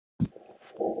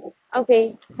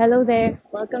Okay, hello there.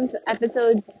 Welcome to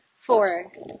episode 4.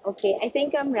 Okay, I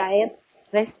think I'm right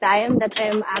this time that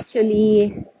I'm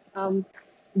actually um,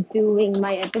 doing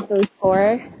my episode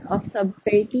 4 of Sub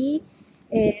 30.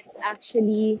 It's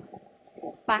actually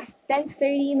past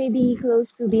 10:30, maybe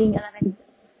close to being 11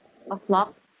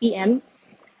 o'clock p.m.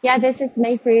 Yeah, this is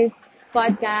my first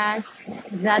podcast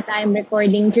that I'm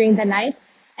recording during the night,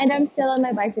 and I'm still on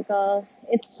my bicycle.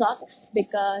 It sucks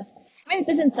because, it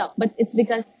doesn't suck, but it's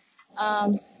because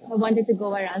I wanted to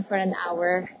go around for an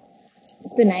hour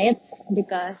tonight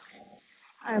because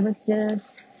I was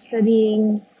just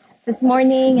studying this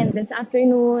morning and this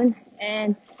afternoon,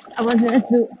 and I was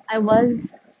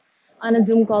on a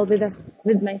Zoom call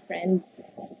with my friends.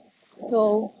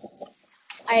 So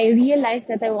I realized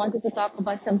that I wanted to talk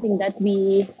about something that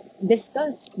we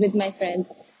discussed with my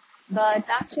friends, but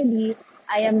actually,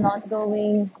 I am not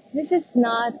going. This is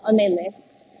not on my list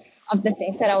of the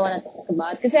things that I want to talk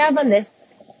about because I have a list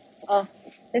of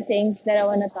the things that I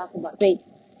want to talk about. Wait,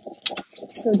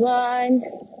 episode one,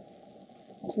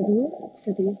 episode two,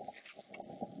 episode three,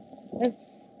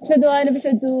 episode one,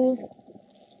 episode two.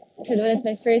 Episode one is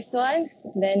my first one.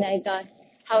 Then I got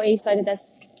how I started as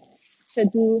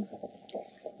episode two.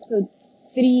 Episode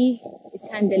three is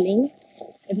handling.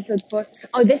 Episode four.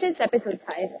 Oh, this is episode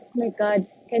five. Oh my God,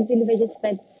 can't believe I just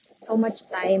spent so much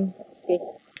time. Okay,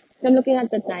 so I'm looking at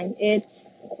the time. It's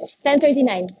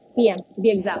 10:39 p.m. to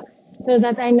be exact, so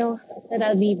that I know that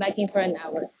I'll be biking for an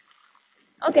hour.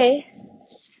 Okay,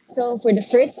 so for the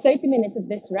first 30 minutes of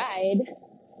this ride,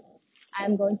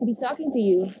 I'm going to be talking to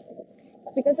you.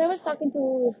 It's because I was talking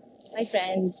to my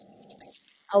friends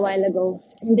a while ago,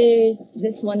 and there's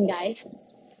this one guy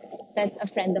that's a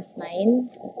friend of mine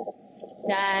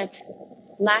that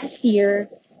last year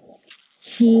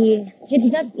he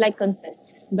did not like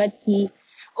confess, but he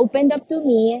opened up to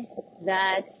me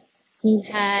that he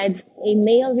had a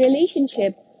male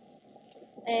relationship,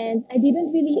 and I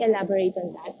didn't really elaborate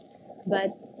on that, but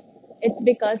it's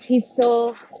because he's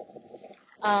so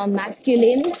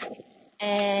masculine,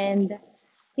 and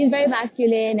he's very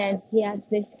masculine, and he has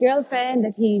this girlfriend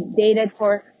that he dated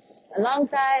for a long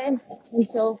time, and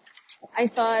so I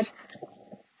thought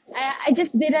I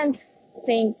just didn't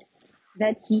think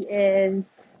that he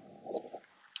is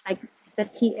like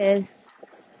that he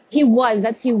was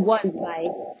bi,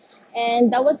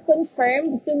 and that was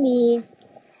confirmed to me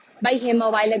by him a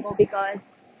while ago because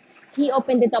he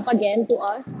opened it up again to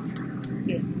us.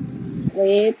 Okay,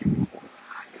 wait.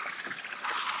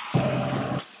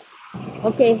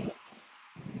 Okay,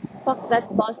 fuck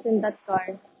that boss in that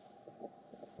car.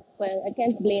 Well, I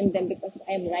can't blame them because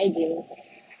I'm riding.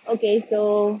 Okay,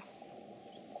 so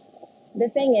the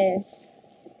thing is,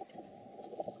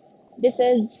 this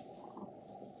is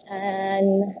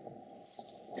an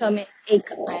coming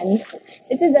an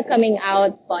this is a coming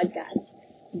out podcast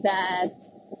that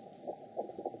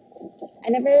I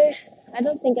never I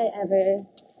don't think I ever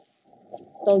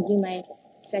told you my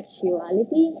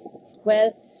sexuality.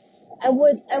 Well, I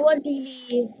would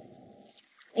really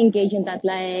engage in that,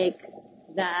 like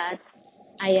that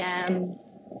I am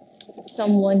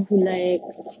someone who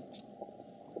likes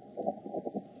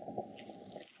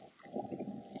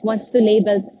wants to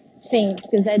label things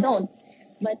because I don't.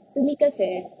 But to me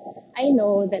kasi, I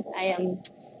know that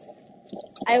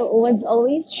I was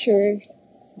always sure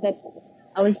that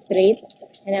I was straight,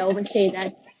 and I always say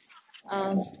that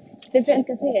it's different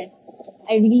kasi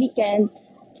I really can't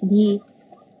be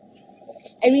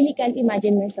I really can't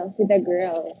imagine myself with a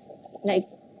girl. Like,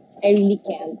 I really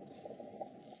can't.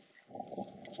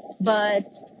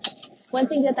 But one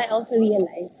thing that I also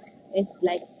realize is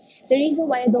like, the reason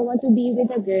why I don't want to be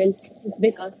with a girl is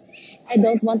because I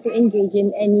don't want to engage in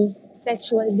any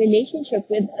sexual relationship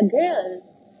with a girl.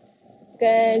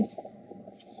 Because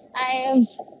I have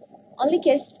only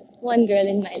kissed one girl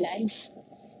in my life.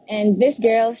 And this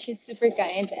girl, she's super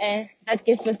kind. And that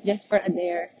kiss was just for a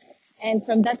dare. And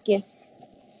from that kiss,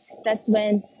 that's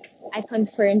when I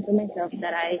confirmed to myself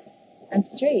that I am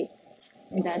straight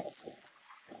and that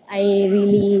I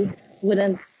really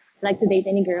wouldn't like to date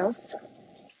any girls.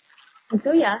 And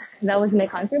so yeah, that was my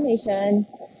confirmation.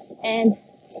 And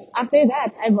after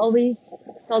that, I've always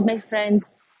told my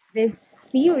friends this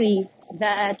theory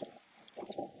that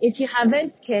if you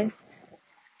haven't kissed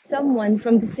someone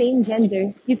from the same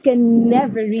gender, you can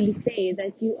never really say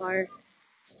that you are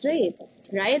straight,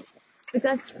 right?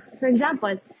 Because, for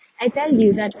example, I tell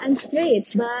you that I'm straight,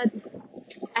 but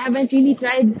I haven't really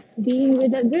tried being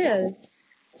with a girl.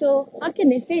 So how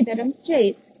can I say that I'm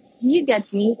straight? You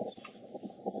get me?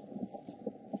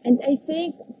 And I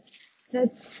think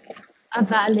that's a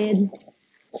valid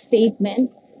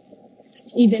statement,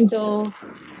 even though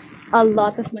a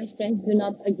lot of my friends do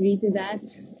not agree to that,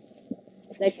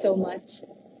 like so much.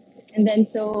 And then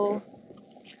so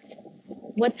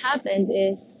what happened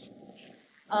is,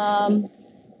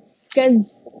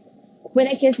 because when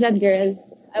I kissed that girl,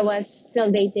 I was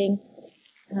still dating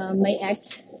my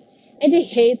ex. And I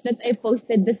hate that I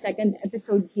posted the second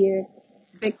episode here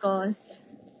because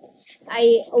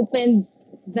I opened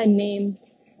the name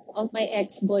of my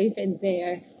ex-boyfriend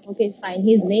there. Okay, fine.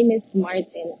 His name is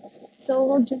Martin. So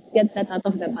we'll just get that out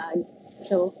of the bag.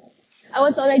 So I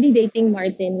was already dating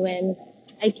Martin when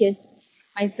I kissed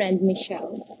my friend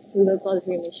Michelle. We will call her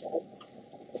Michelle.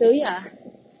 So yeah.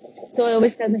 So I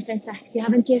always tell my friends that if you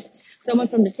haven't kissed someone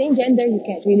from the same gender, you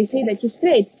can't really say that you're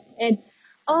straight. And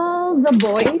all the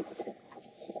boys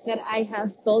that I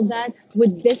have told that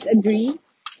would disagree.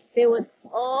 They would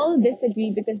all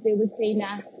disagree because they would say,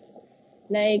 nah,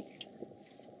 like,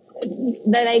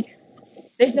 that like,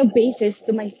 there's no basis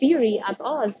to my theory at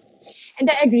all. And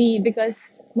I agree because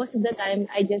most of the time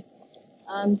I just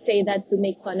say that to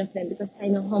make fun of them because I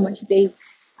know how much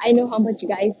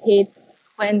guys hate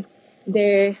when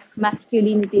their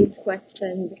masculinity is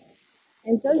questioned.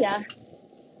 And so yeah,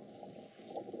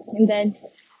 and then,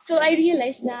 so I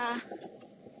realized na,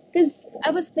 because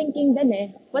I was thinking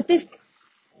then what if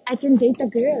I can date a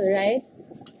girl, right?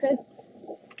 Because,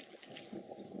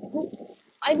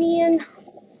 I mean,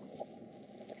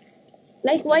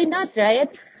 like, why not, right?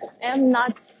 I'm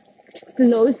not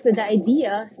close to the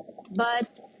idea, but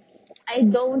I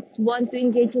don't want to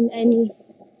engage in any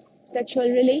sexual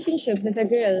relationship with a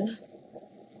girl.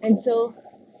 And so,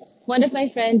 one of my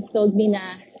friends told me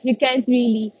na, you can't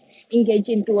really engage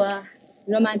into a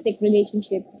romantic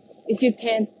relationship if you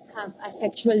can't have a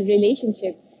sexual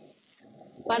relationship.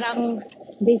 Parang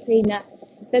they say na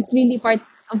that's really part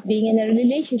of being in a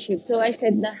relationship. So I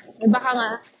said na baka nga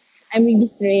I'm really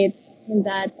straight and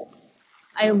that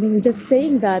I'm just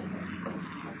saying that.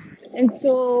 And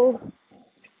so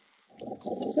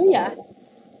yeah.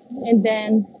 And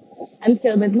then I'm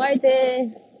still with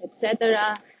Martin,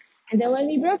 etc. And then when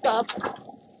we broke up,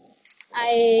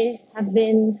 I have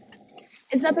been,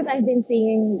 it's not that I've been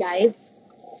seeing guys,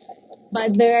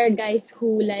 but there are guys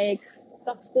who like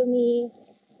talks to me,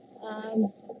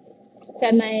 um,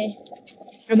 semi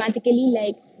romantically,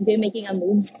 like they're making a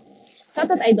move. It's not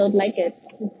that I don't like it.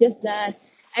 It's just that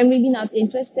I'm really not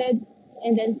interested.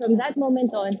 And then from that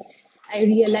moment on, I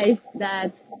realized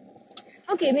that,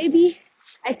 okay, maybe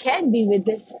I can be with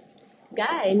this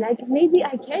guy. Like maybe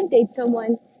I can date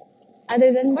someone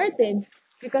other than Martin.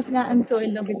 Because nga I'm so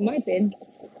in love with Martin.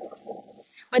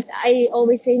 But I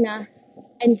always say na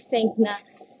and think na,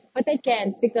 but I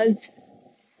can't because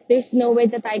there's no way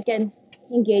that I can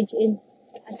engage in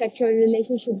a sexual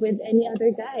relationship with any other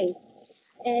guy.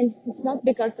 And it's not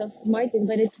because of Martin,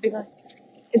 but it's because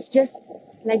it's just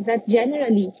like that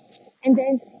generally. And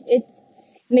then it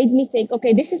made me think,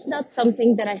 okay, this is not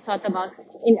something that I thought about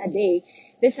in a day.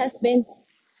 This has been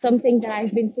something that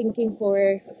I've been thinking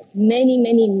for many,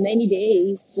 many, many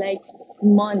days, like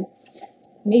months,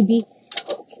 maybe,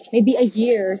 maybe a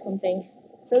year or something.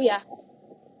 So yeah.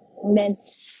 And then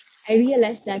I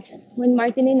realized that when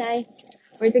Martin and I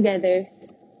were together,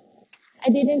 I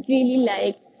didn't really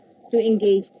like to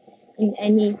engage in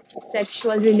any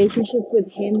sexual relationship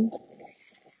with him.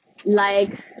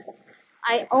 Like,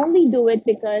 I only do it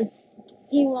because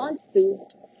he wants to.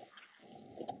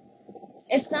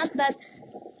 It's not that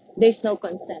there's no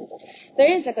consent.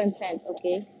 There is a consent,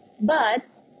 okay? But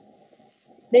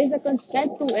there's a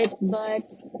consent to it, but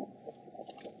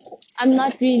I'm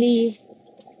not really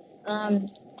um,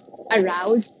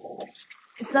 aroused.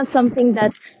 It's not something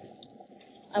that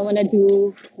I want to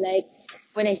do. Like,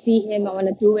 when I see him, I want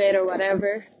to do it or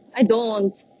whatever. I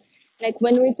don't. Like,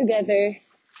 when we're together,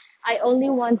 I only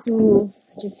want to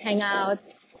just hang out.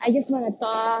 I just want to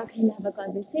talk and have a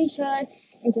conversation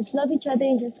and just love each other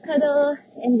and just cuddle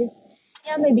and just,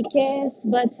 yeah, maybe kiss.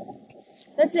 But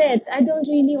that's it. I don't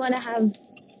really want to have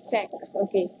sex.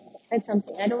 Okay. That's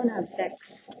something. I don't want to have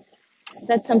sex.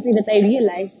 That's something that I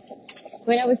realized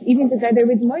when I was even together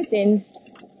with Martin.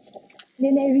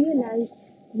 Then I realized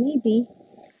maybe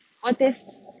what if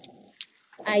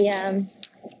I am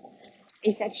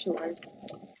asexual?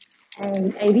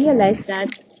 And I realized that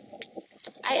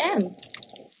I am.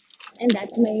 And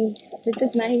this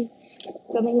is my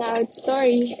coming out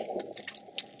story.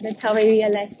 That's how I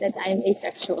realized that I'm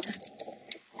asexual.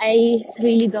 I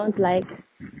really don't like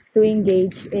to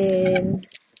engage in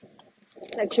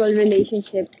sexual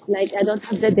relationships. Like, I don't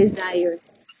have the desire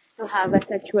to have a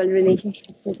sexual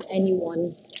relationship with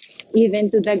anyone, even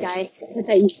to the guy that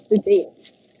I used to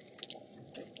date.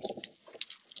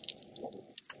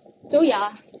 So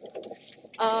yeah,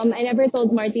 I never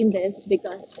told Martin this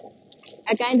because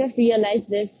I kind of realized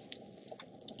this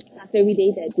after we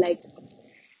dated. Like,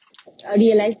 I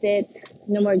realized it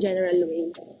in a more general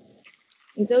way.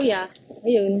 And so, yeah,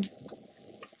 ayun.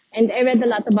 And I read a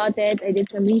lot about it. I did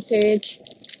some research.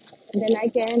 And then I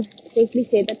can safely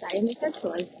say that I am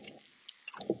asexual.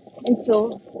 And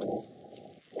so,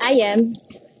 I am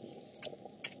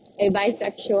a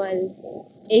bisexual,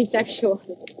 asexual.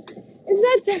 Is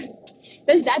that,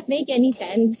 does that make any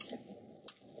sense?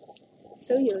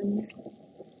 So yun.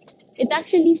 It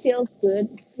actually feels good.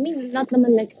 I mean, not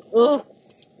naman like, oh,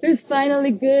 it's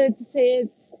finally good to say it.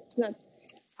 It's not,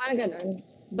 parang ganon.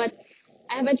 But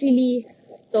I haven't really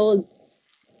told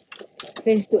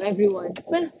this to everyone.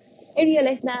 Well, I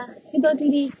realized na you don't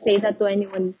really say that to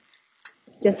anyone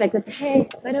just like that. Hey,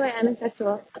 by the way, I'm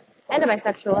asexual and a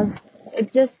bisexual.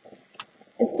 It just,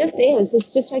 it's just is.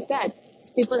 It's just like that.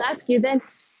 If people ask you, then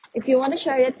if you want to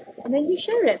share it, then you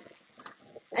share it.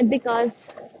 And because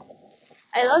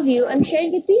I love you, I'm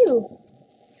sharing it to you.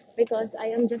 Because I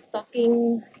am just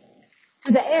talking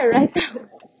to the air right now.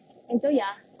 And so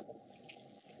yeah,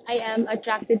 I am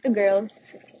attracted to girls.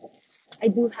 I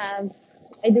do have,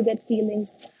 I do get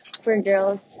feelings for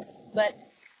girls, but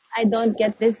I don't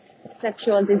get this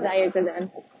sexual desire to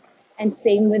them. And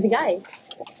same with guys.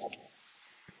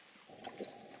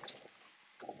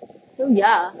 So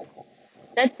yeah,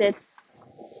 that's it.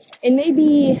 And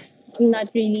maybe I'm not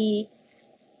really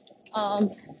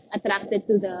um attracted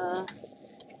to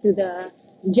the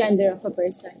gender of a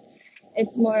person.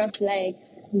 It's more of like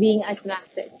being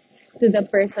attracted to the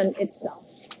person itself,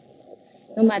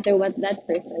 no matter what that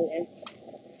person is.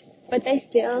 But I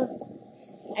still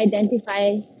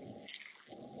identify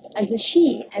as a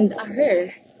she and a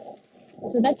her.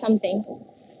 So that's something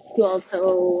to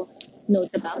also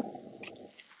note about.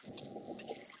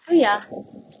 So yeah,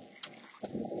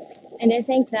 and I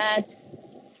think that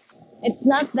it's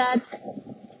not that,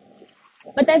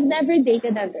 but I've never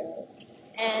dated a girl.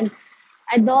 And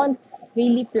I don't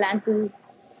really plan to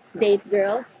date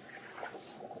girls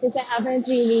because I haven't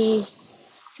really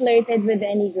flirted with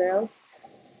any girls.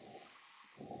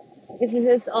 Because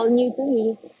this is all new to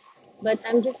me. But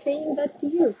I'm just saying that to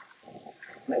you.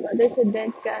 My God, there's a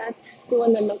dead cat. You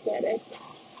wanna look at it.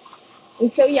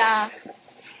 And so yeah,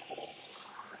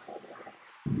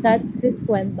 that's this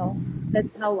cuento. That's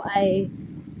how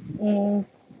mm,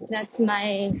 that's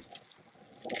my,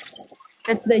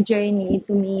 that's the journey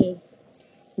to me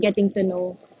getting to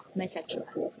know my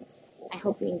sexuality. I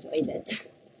hope you enjoyed it.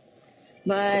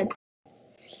 But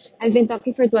I've been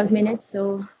talking for 12 minutes,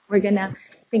 so we're gonna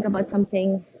think about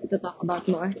something to talk about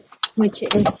more, which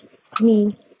is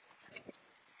me,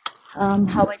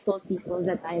 how I told people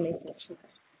that I'm asexual.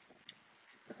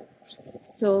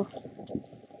 So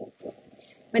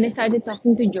when I started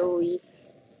talking to Joey,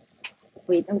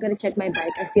 wait, I'm gonna check my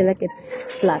bike. I feel like it's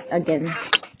flat again.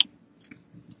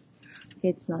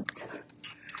 It's not.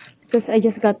 Because I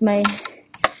just got my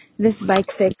this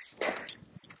bike fixed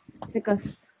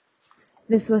because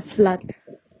this was flat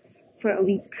for a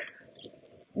week.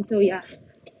 And so yeah.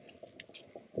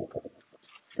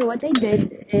 So what I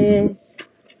did is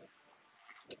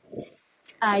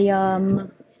I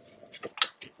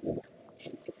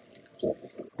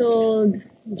told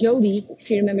Joey, if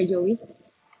you remember Joey,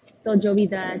 told Joey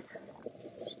that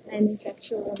I'm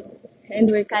asexual and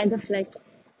we're kind of like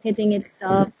hitting it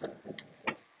up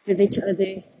with each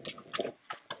other.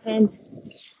 And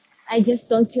I just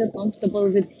don't feel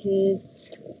comfortable with his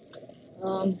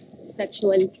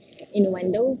sexual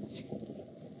innuendos.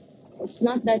 It's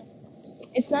not that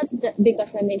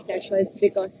because I'm asexual, it's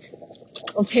because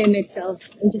of him itself.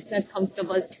 I'm just not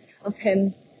comfortable of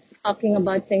him talking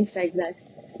about things like that.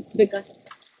 It's because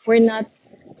we're not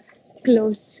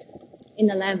close in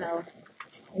a level.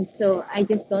 And so I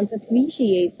just don't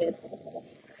appreciate it.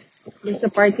 There's a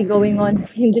party going on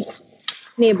in this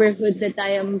neighborhood that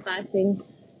I am passing.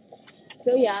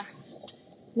 So yeah,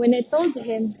 when I told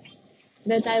him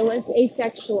that I was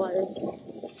asexual,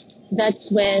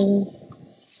 that's when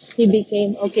he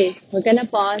became, okay, we're gonna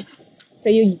pause. So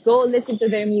you go listen to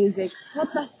their music.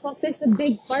 What the fuck? There's a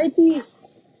big party.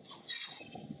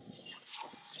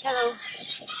 Hello.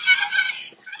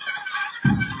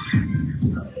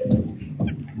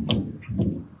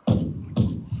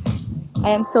 I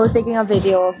am so taking a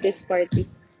video of this party.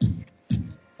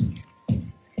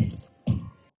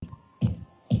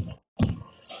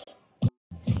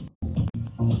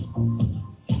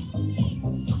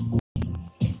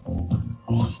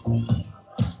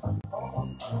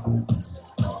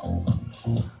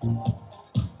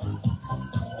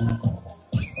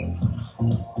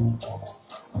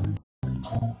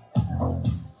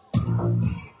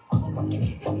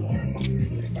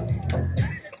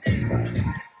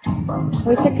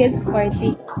 Where's the kids'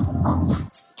 party?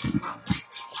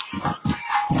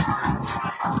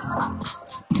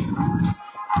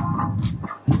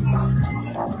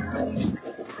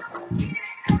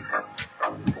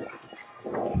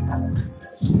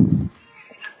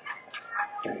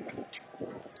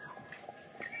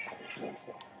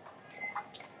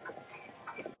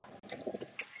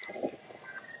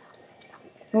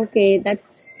 Okay,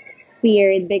 that's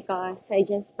weird because I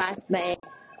just passed by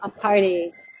a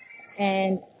party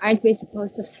and aren't we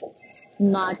supposed to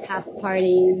not have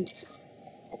parties?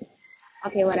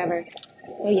 Okay, whatever.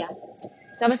 So yeah,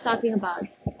 so I was talking about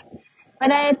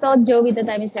when I told Joey that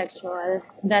I'm asexual,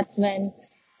 that's when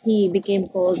he became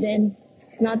cold and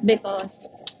it's not that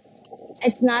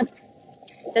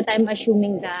I'm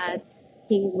assuming that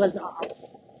he was off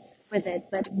with it,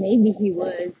 but maybe he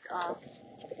was off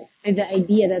with the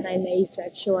idea that I'm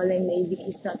asexual and maybe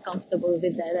he's not comfortable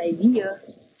with that idea.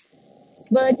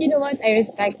 But you know what? I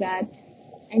respect that.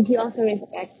 And he also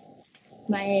respects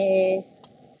my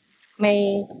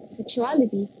my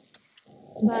sexuality.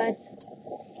 But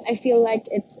I feel like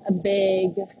I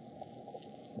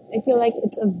feel like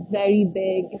it's a very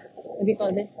big, what do you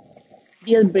call this?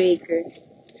 Deal breaker.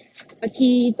 But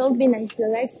he told me that he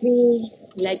still likes me,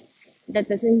 like that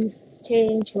doesn't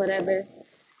change, whatever.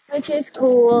 Which is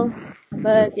cool.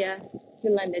 But yeah, he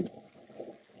landed.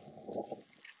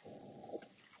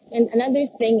 And another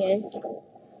thing is,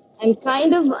 I'm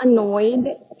kind of annoyed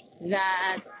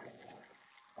that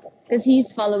because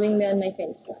he's following me on my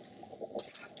Insta.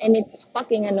 And it's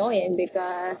fucking annoying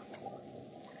because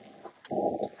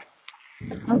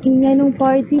ang ingay ng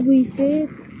party,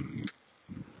 buisit.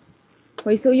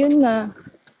 Okay, so yun nga,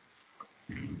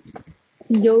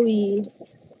 si Joey,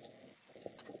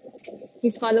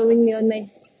 he's following me on my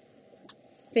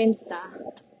Finsta.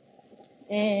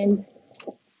 And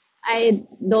I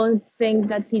don't think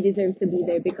that he deserves to be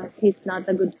there because he's not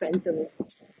a good friend to me.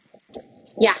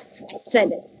 Yeah, I said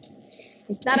it.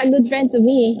 He's not a good friend to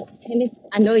me, and it's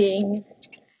annoying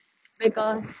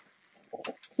because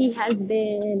he has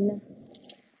been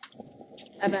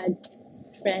a bad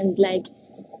friend. Like,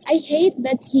 I hate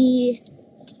that he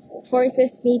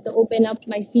forces me to open up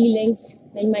my feelings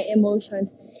and my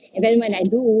emotions. And then when I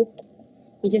do,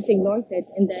 he just ignores it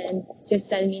and then just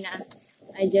tell me na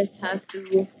I just have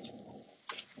to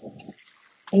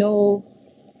know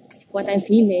what I'm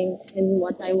feeling and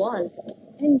what I want.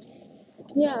 And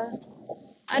yeah,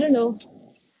 I don't know.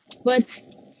 But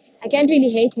I can't really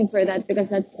hate him for that because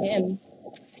that's him.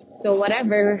 So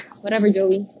whatever,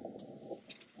 Joey.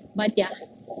 But yeah,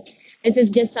 this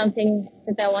is just something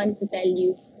that I want to tell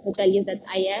you that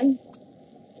I am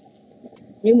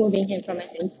removing him from my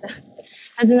Insta.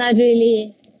 That's not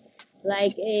really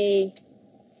like a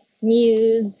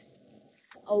news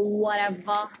or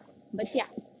whatever. But yeah,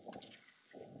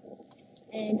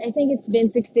 and I think it's been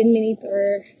 16 minutes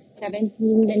or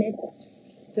 17 minutes.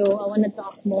 So I want to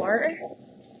talk more.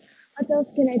 What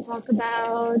else can I talk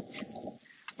about?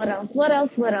 What else? What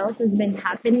else? What else has been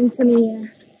happening to me?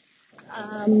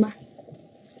 Um,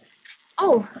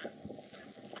 oh,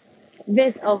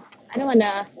 oh, I don't want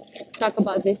to talk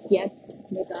about this yet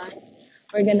because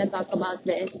we're going to talk about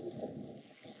this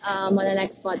on the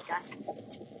next podcast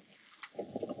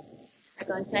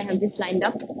because I have this lined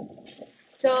up.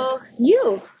 So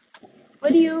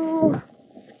what do you,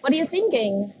 what are you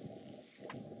thinking?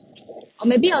 Or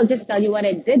maybe I'll just tell you what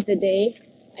I did today.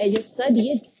 I just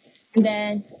studied and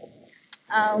then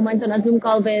went on a Zoom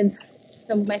call with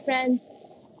some of my friends.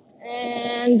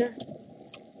 And,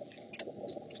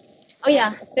 oh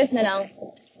yeah, this na lang.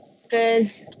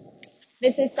 Because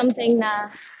this is something na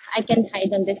I can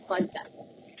hide on this podcast.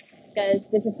 Because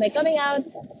this is my coming out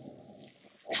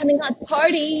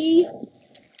party.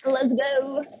 Let's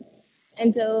go.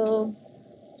 And so,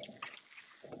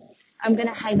 I'm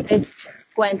gonna hide this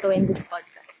kwento in this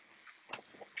podcast.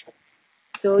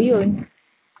 So yun,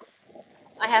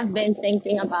 I have been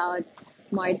thinking about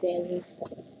Martin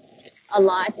a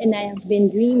lot and I have been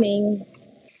dreaming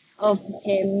of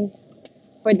him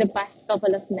for the past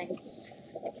couple of nights.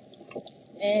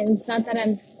 And it's not that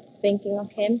I'm thinking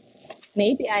of him.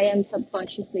 Maybe I am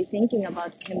subconsciously thinking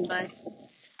about him, but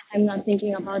I'm not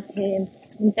thinking about him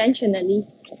intentionally.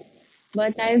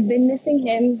 But I've been missing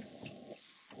him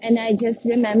and I just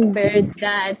remembered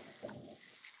that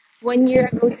 1 year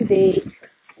ago today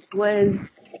was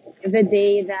the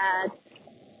day that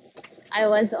I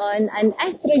was on an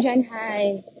estrogen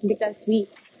high because we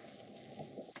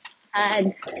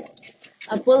had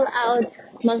a pull out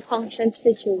malfunction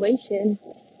situation.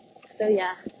 So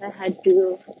yeah, I had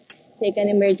to take an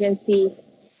emergency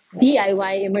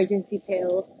DIY emergency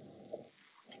pill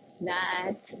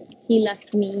that he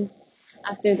left me.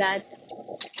 After that,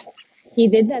 he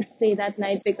did not stay that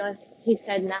night because he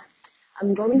said na,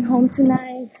 I'm going home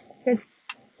tonight. Because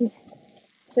he's,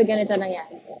 so ganito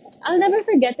nangyari. I'll never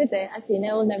forget it eh. As in,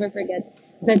 I will never forget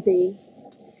the day.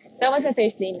 That was a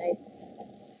Thursday night.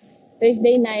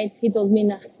 Thursday night, he told me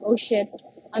na, oh shit,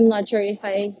 I'm not sure if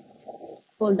I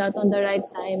pulled out on the right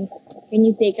time. Can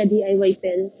you take a DIY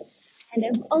pill? And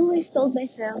I've always told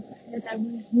myself that I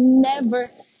will never,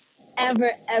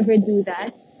 ever, ever do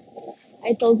that.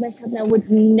 I told myself that I would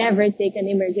never take an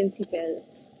emergency pill.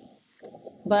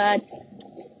 But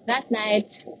that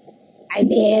night, I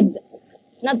did.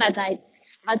 Not that night,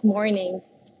 that morning.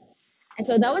 And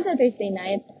so that was a Thursday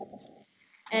night.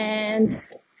 And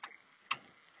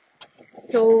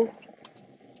so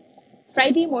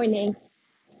Friday morning,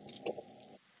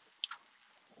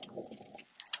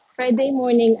 Friday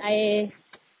morning, I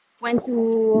went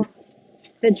to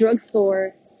the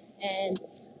drugstore and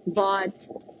bought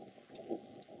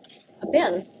a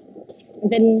pill.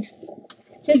 And then,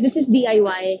 since this is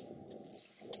DIY,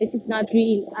 this is not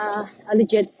real, a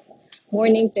legit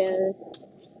morning pill.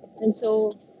 And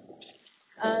so,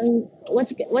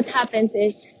 what happens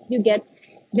is you get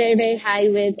very, very high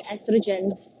with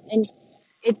estrogen, and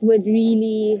it would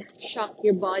really shock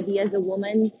your body as a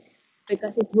woman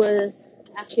because it will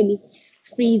actually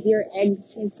freeze your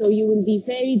eggs. And so you will be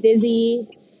very dizzy.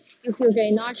 You feel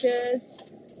very nauseous.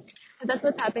 So that's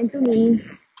what happened to me.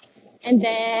 And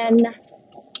then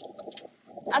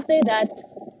after that,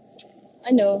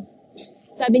 ano,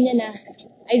 sabi niya na,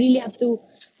 I really have to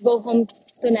go home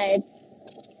tonight,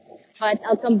 but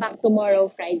I'll come back tomorrow,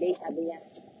 Friday, sabi niya.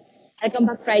 I'll come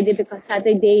back Friday because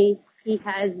Saturday he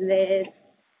has this,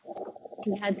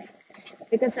 he had,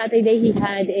 because Saturday he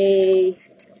had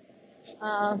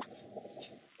uh,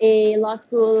 a law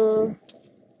school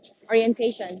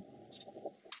orientation.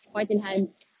 Martin had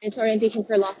his orientation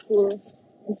for law school.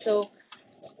 And so,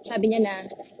 sabi niya na,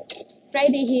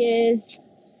 Friday he is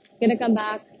gonna come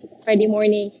back Friday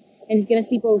morning and he's gonna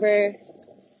sleep over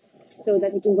so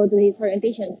that he can go to his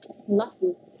orientation in law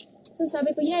school. So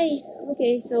sabi ko, yay,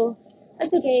 okay, so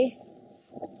that's okay.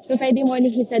 So Friday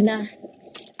morning he said na,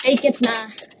 take it na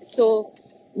so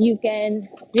you can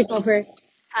recover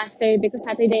faster because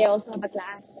Saturday I also have a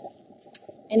class.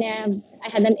 And I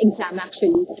had an exam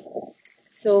actually.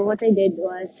 So what I did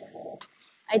was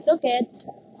I took it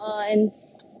on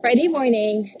Friday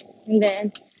morning and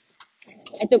then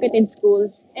I took it in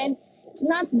school. And it's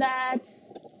not that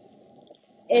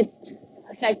it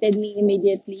affected me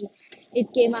immediately.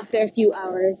 It came after a few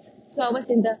hours. So I was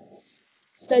in the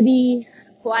study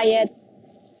quiet,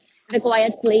 the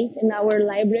quiet place in our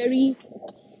library.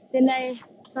 Then I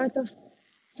sort of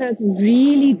felt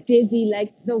really dizzy,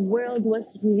 like the world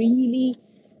was really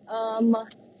um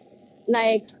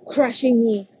like crushing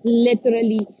me,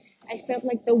 literally. I felt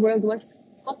like the world was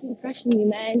fucking crushing me,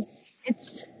 man.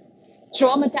 It's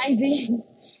traumatizing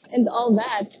and all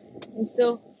that. And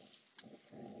so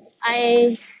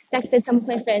I texted some of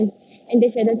my friends and they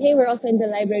said that, hey, we're also in the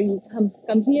library.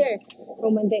 Come here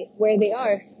from where they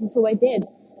are. And so I did.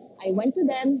 I went to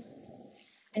them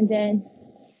and then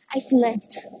I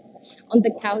slept on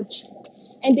the couch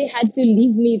and they had to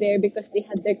leave me there because they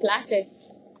had their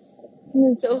classes.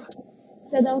 And so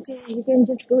said, okay, you can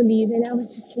just go leave. And I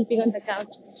was just sleeping on the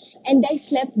couch. And I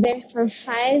slept there for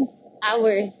 5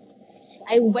 hours.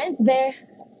 I went there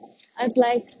at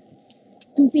like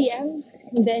 2 p.m.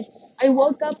 And then I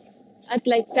woke up at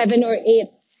like 7 or 8.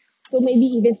 So maybe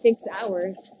even 6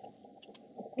 hours.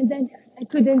 And then I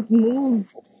couldn't move.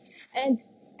 And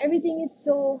everything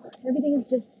is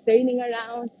just turning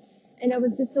around. And I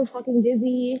was just so fucking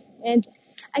dizzy. And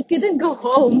I couldn't go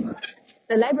home.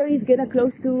 The library is gonna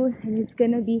close soon. And it's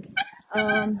gonna be,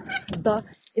 the,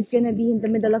 it's gonna be in the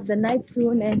middle of the night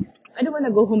soon. And I don't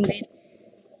wanna go home late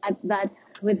at that,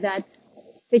 with that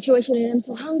situation. And I'm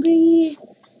so hungry.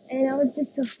 And I was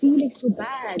just so feeling so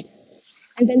bad.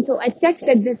 And then so I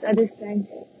texted this other friend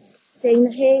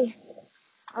saying, hey,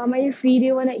 are you free? Do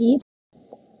you want to eat?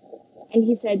 And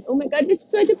he said, oh my God, it's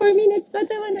 24 minutes,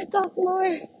 but I want to talk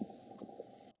more.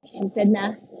 He said,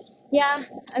 nah, yeah,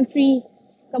 I'm free.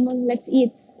 Come on, let's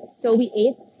eat. So we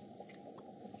ate.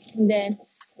 And then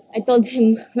I told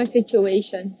him my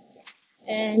situation.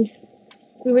 And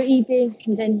we were eating.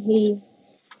 And then he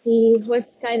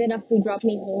was kind enough to drop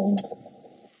me home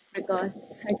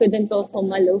because I couldn't go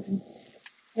home alone.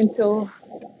 And so,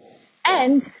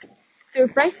 and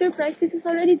surprise, surprise, this is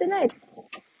already the night.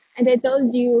 And I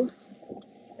told you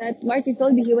that Marty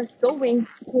told me he was going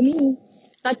to me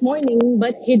that morning,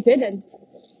 but he didn't.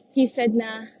 He said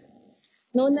na,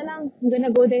 no na lang, I'm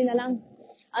gonna go there na lang.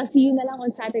 I'll see you na lang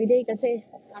on Saturday kasi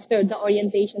after the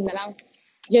orientation na lang.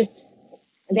 Just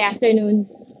the afternoon.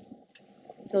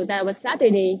 So that was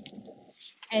Saturday.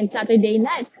 And Saturday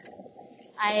night,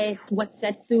 I was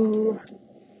set to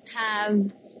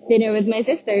have dinner with my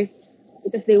sisters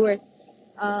because they were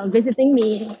visiting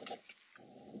me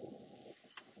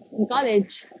in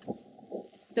college.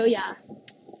 So yeah,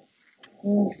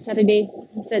 Saturday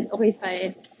I said okay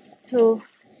fine. So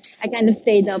I kind of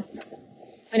stayed up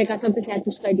when I got up to had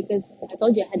to study because I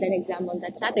told you I had an exam on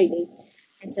that Saturday.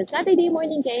 And so Saturday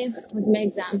morning came with my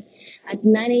exam at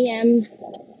 9 a.m.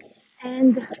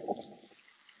 And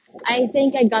I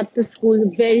think I got to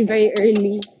school very, very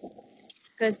early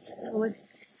because I was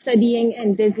studying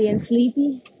and dizzy and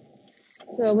sleepy.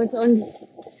 So I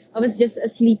was just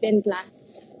asleep in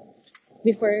class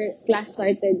before class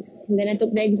started. And then I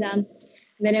took the exam.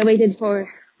 And then I waited for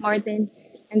Martin.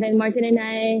 And then Martin and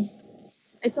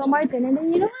I saw Martin. And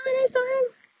then you know when I saw him?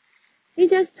 He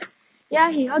just, yeah,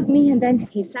 he hugged me and then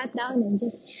he sat down and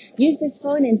just used his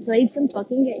phone and played some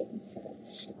fucking games.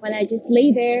 While I just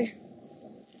lay there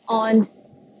on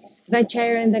the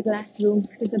chair in the classroom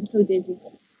because I'm so dizzy.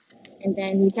 And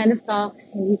then we kind of talked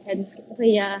and he said, okay,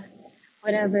 yeah,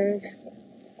 whatever.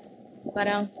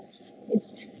 Parang,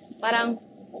 it's, parang,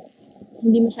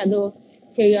 hindi masyado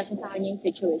seryoso sa kanya yung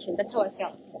situation. That's how I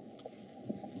felt.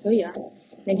 So yeah,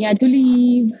 then he had to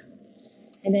leave.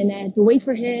 And then I had to wait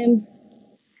for him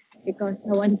because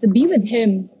I wanted to be with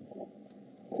him.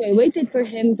 So I waited for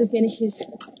him to finish his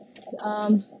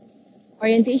um,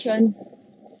 orientation.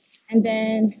 And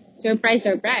then, surprise,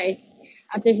 surprise,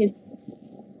 after his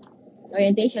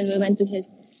orientation, we went to his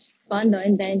condo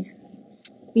and then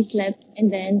we slept.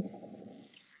 And then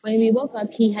when we woke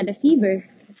up, he had a fever.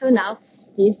 So now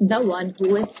he's the one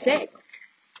who was sick.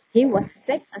 He was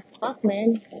sick as fuck,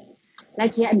 man.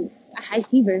 Like he had a high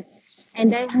fever.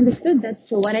 And I understood that.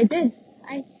 So what I did,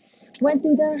 I went to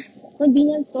the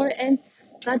convenience store and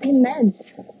got him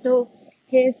meds.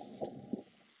 His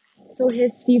so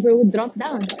his fever would drop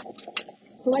down.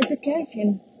 So I took care of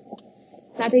him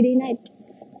Saturday night.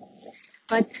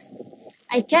 But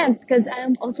I can't because I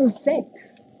am also sick.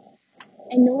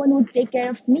 And no one would take care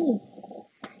of me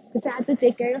because I had to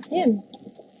take care of him.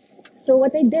 So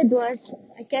what I did was,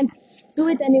 I can't do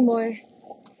it anymore.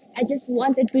 I just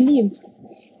wanted to leave.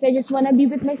 So I just want to be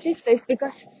with my sisters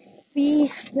because we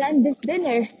planned this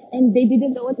dinner and they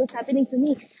didn't know what was happening to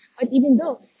me. But even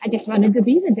though I just wanted to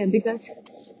be with them because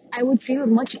I would feel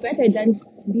much better than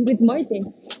be with Martin.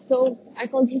 So I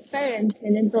called his parents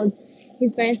and then told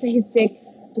his parents that he's sick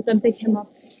to come pick him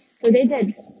up. So they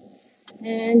did.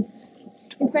 And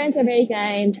his parents are very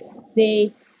kind.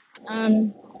 They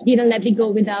didn't let me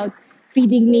go without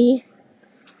feeding me.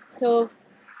 So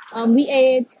we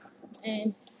ate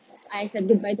and I said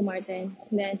goodbye to Martin.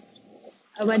 Then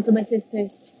I went to my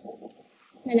sister's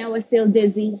and I was still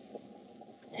dizzy.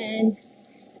 And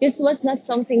this was not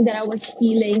something that I was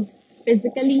feeling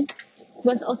physically. It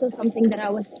was also something that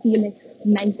I was feeling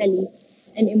mentally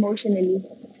and emotionally.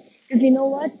 Because you know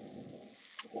what?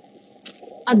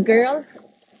 A girl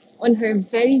on her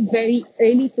very, very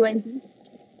early 20s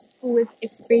who is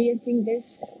experiencing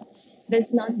this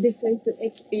does not deserve to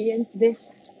experience this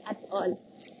at all.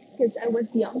 Because I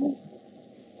was young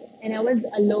and I was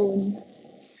alone.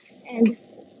 And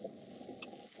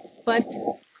but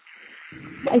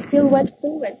I still went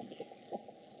through it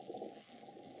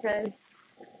because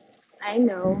I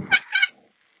know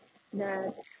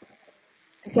that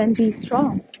I can be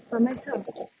strong for myself.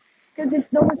 Because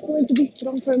if no one's going to be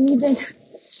strong for me, then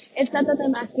it's not that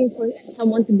I'm asking for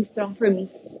someone to be strong for me.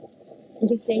 I'm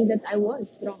just saying that I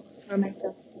was strong for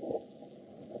myself.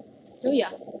 So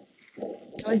yeah,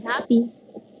 I was happy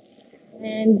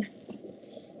and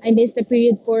I missed the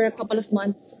period for a couple of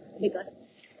months because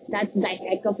that's the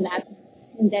effect of that.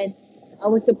 And then I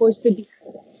was supposed to be.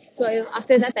 So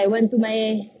after that, I went to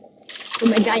my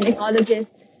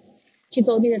gynecologist. She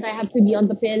told me that I have to be on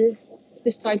the pill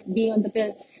to start being on the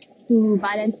pill to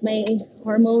balance my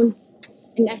hormones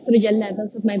and estrogen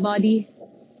levels of my body.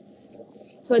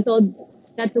 So I told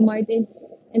that to Martin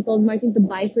and told Martin to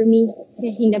buy for me.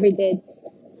 He never did.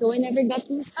 So I never got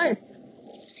to start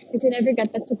because I never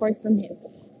got that support from him.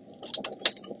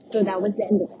 So that was the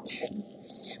end of it.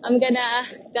 I'm gonna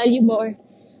tell you more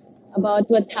about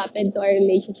what happened to our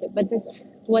relationship, but that's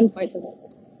one part of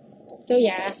it. So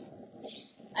yeah,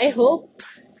 I hope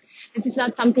this is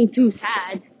not something too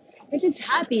sad. This is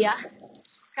happy, yeah,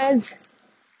 because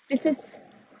this is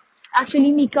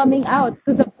actually me coming out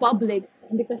to the public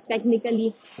because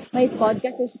technically my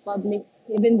podcast is public,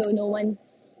 even though no one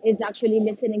is actually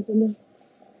listening to me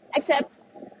except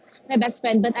my best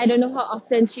friend, but I don't know how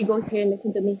often she goes here and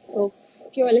listen to me. So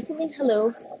if you are listening,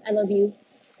 hello, I love you.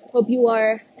 Hope you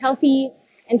are healthy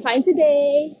and fine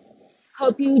today.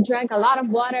 Hope you drank a lot of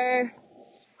water.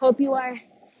 Hope you are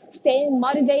staying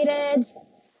motivated.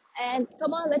 And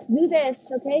come on, let's do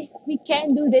this, okay? We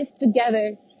can do this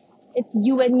together. It's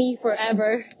you and me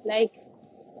forever. Like,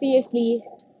 seriously,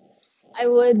 I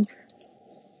would,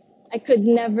 I could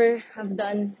never have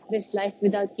done this life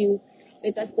without you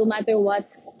because no matter what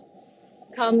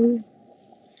come,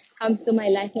 comes to my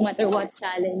life, no matter what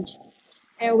challenge,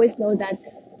 I always know that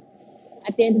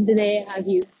at the end of the day, I have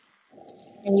you.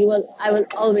 And I will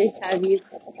always have you.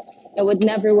 I would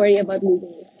never worry about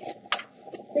losing you.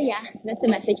 So yeah, that's a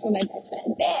message from my best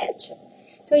friend, bitch.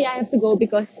 So yeah, I have to go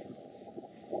because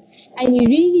I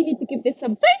really need to keep this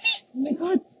sub 30. Oh my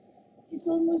god, it's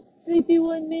almost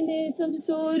 31 minutes. I'm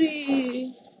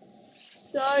sorry.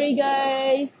 Sorry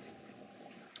guys.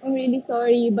 I'm really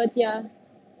sorry, but yeah,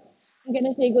 I'm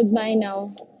gonna say goodbye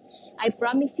now. I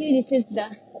promise you this is the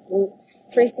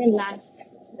first and last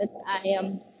that I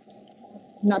am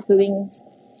not doing.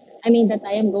 I mean that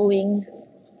I am going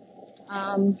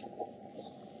um,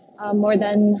 more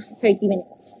than 30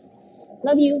 minutes.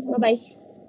 Love you. Bye bye.